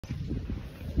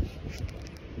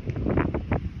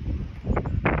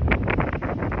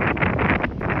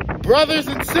Brothers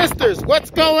and sisters,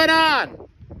 what's going on?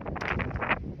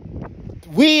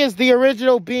 We as the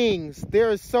original beings, there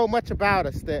is so much about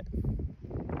us that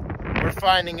we're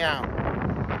finding out.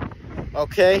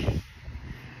 Okay?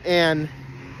 And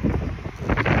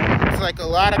it's like a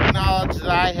lot of knowledge that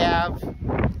I have,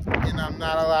 and I'm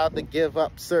not allowed to give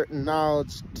up certain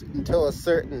knowledge until a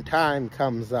certain time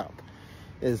comes up.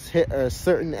 Is hit a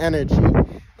certain energy.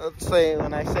 Let's say,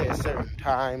 when I say a certain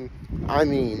time,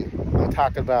 I'm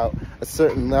talking about a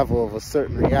certain level of a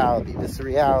certain reality. This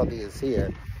reality is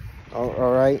here.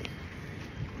 All right?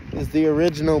 As the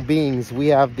original beings, we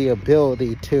have the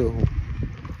ability to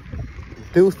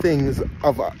do things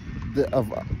of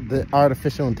the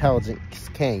artificial intelligence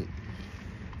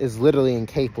is literally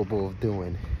incapable of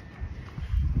doing.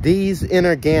 These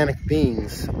inorganic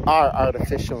beings are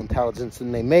artificial intelligence,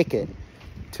 and they make it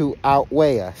to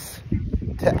outweigh us,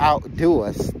 to outdo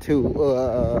us,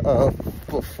 to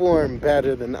perform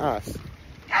better than us,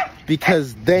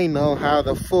 because they know how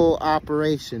the full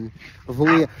operation of who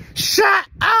we are. Shut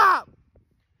up!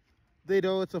 They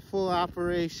know it's a full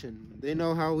operation. They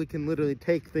know how we can literally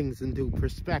take things into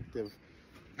perspective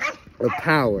of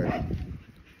power.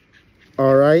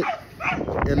 All right?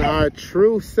 In our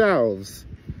true selves,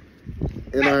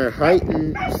 in our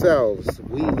heightened selves,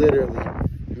 we literally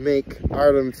make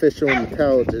artificial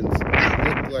intelligence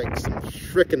look like some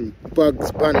frickin'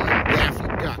 Bugs Bunny and Daffy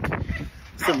Duck.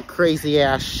 Some crazy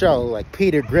ass show like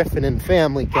Peter Griffin and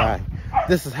Family Guy.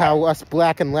 This is how us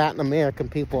Black and Latin American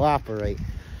people operate.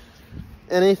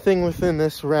 Anything within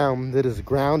this realm that is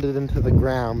grounded into the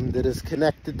ground, that is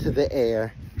connected to the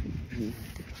air,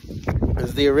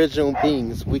 as the original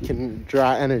beings, we can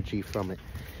draw energy from it.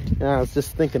 And I was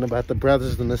just thinking about the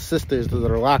brothers and the sisters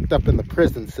that are locked up in the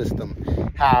prison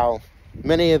system, how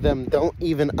many of them don't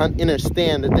even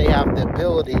understand that they have the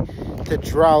ability to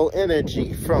draw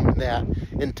energy from that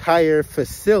entire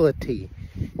facility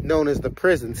known as the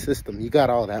prison system. You got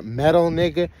all that metal,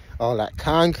 nigga, all that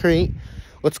concrete.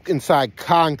 What's inside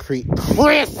concrete?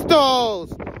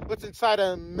 Crystals! What's inside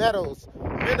of metals?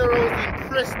 Minerals and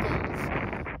crystals.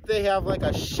 They have like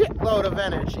a shitload of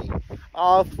energy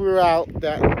all throughout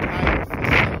that entire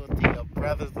facility of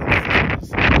brothers and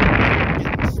sisters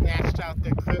getting snatched out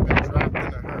their crib and dropped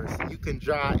in a hearse. You can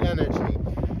draw energy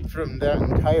from that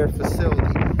entire facility.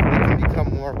 They can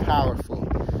become more powerful.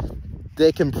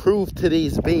 They can prove to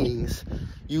these beings,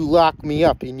 you locked me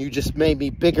up and you just made me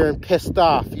bigger and pissed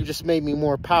off. You just made me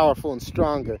more powerful and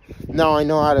stronger. Now I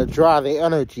know how to draw the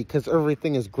energy because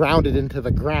everything is grounded into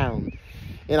the ground.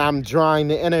 And I'm drawing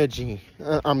the energy.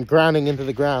 I'm grounding into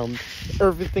the ground.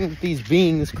 Everything that these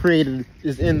beings created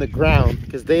is in the ground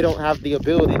because they don't have the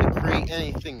ability to create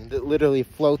anything that literally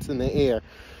floats in the air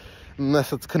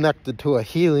unless it's connected to a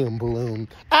helium balloon.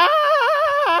 Ah!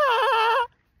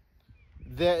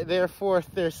 Therefore,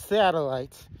 there's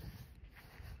satellites.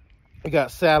 You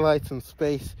got satellites in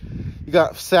space. You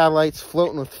got satellites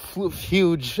floating with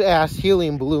huge-ass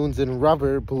helium balloons and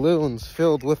rubber balloons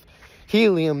filled with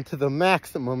helium to the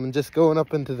maximum and just going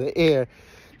up into the air.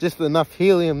 Just enough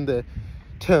helium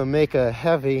to make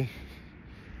a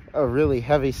really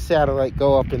heavy satellite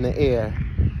go up in the air.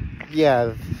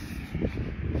 Yeah,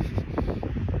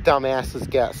 dumbasses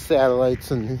got satellites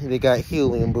and they got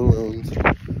helium balloons.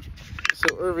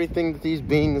 So everything that these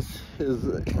beings is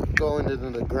going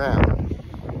into the ground,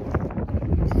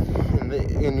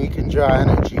 and you can draw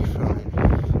energy from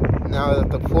it. Now at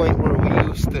the point where we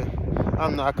used to,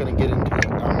 I'm not going to get into it.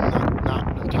 I'm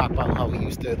not going to talk about how we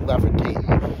used to levitate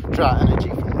and draw energy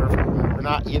from everywhere. We're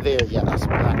not there yet, us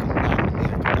Black and Latin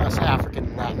American, us African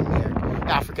and Latin American,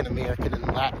 African American and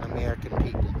Latin American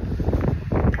people.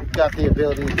 We've got the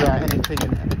ability to draw anything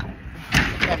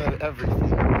and everything.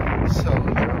 So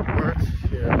you're at work,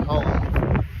 you're at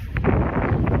home.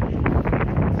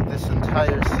 This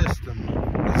entire system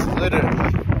is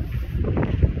literally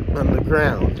on the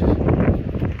ground.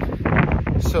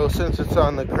 So since it's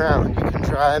on the ground, you can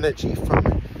draw energy from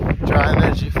it. Draw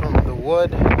energy from the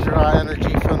wood, draw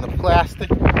energy from the plastic,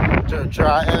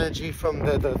 draw energy from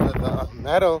the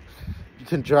metal. You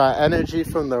can draw energy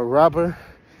from the rubber.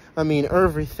 I mean,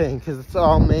 everything, because it's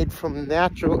all made from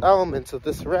natural elements of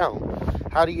this realm.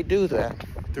 How do you do that?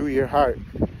 Through your heart.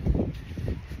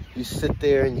 You sit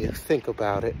there and you think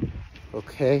about it,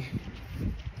 okay?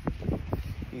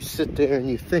 You sit there and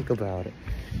you think about it.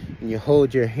 And you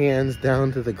hold your hands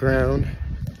down to the ground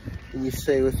and you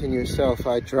say within yourself,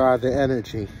 I draw the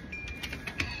energy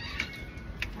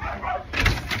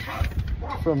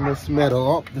from this metal.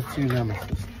 Oh, that's your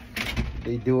nemesis.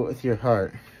 You do it with your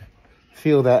heart.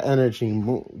 Feel that energy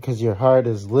move, because your heart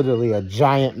is literally a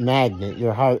giant magnet.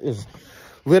 Your heart is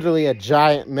literally a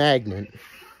giant magnet.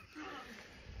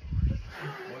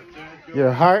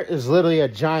 Your heart is literally a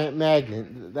giant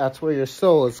magnet. That's where your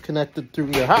soul is connected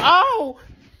through your heart. Oh!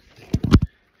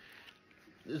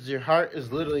 Your heart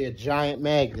is literally a giant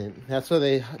magnet. That's why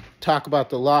they talk about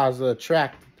the laws of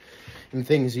attract and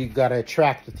things you gotta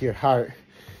attract with your heart.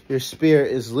 Your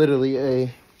spirit is literally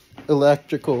a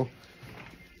electrical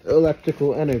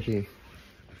energy.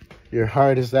 Your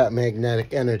heart is that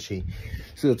magnetic energy.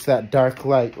 So it's that dark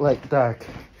light, light dark.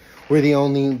 We're the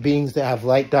only beings that have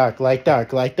light dark, light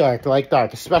dark, light dark, light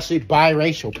dark. Especially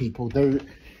biracial people.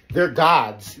 They're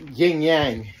gods, yin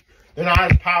yang. They're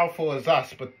not as powerful as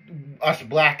us, but us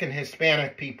black and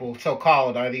Hispanic people,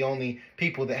 so-called, are the only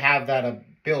people that have that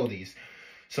abilities.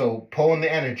 So pull in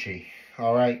the energy,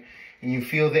 all right? And you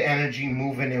feel the energy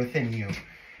moving within you.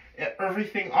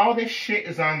 Everything, all this shit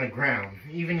is on the ground.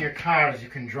 Even your cars, you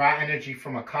can draw energy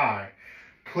from a car.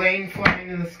 Plane flying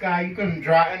in the sky, you can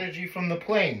draw energy from the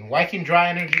plane. Why can you draw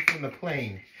energy from the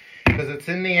plane? Because it's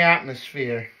in the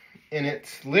atmosphere, and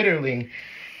it's literally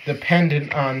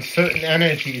dependent on certain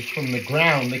energies from the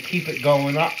ground that keep it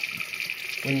going up.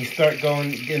 When you start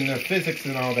going into physics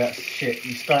and all that shit,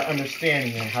 you start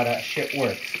understanding how that shit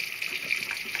works.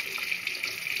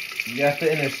 You have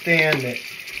to understand that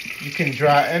you can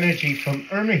draw energy from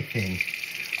anything.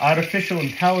 Artificial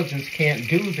intelligence can't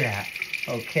do that,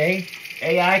 okay?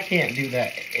 AI can't do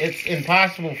that. It's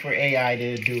impossible for AI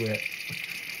to do it.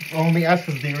 Only us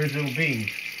as the original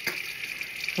beings.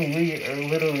 So we are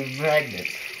literally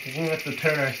magnets. We have to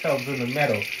turn ourselves into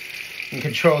metal and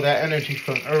control that energy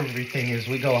from everything. As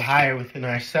we go higher within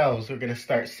ourselves, we're going to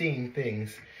start seeing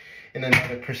things in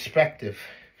another perspective.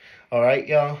 All right,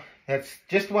 y'all? That's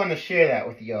just wanted to share that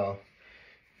with y'all.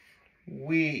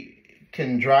 We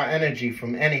can draw energy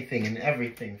from anything and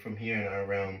everything from here in our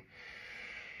realm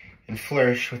and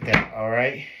flourish with that, all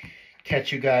right?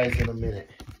 Catch you guys in a minute.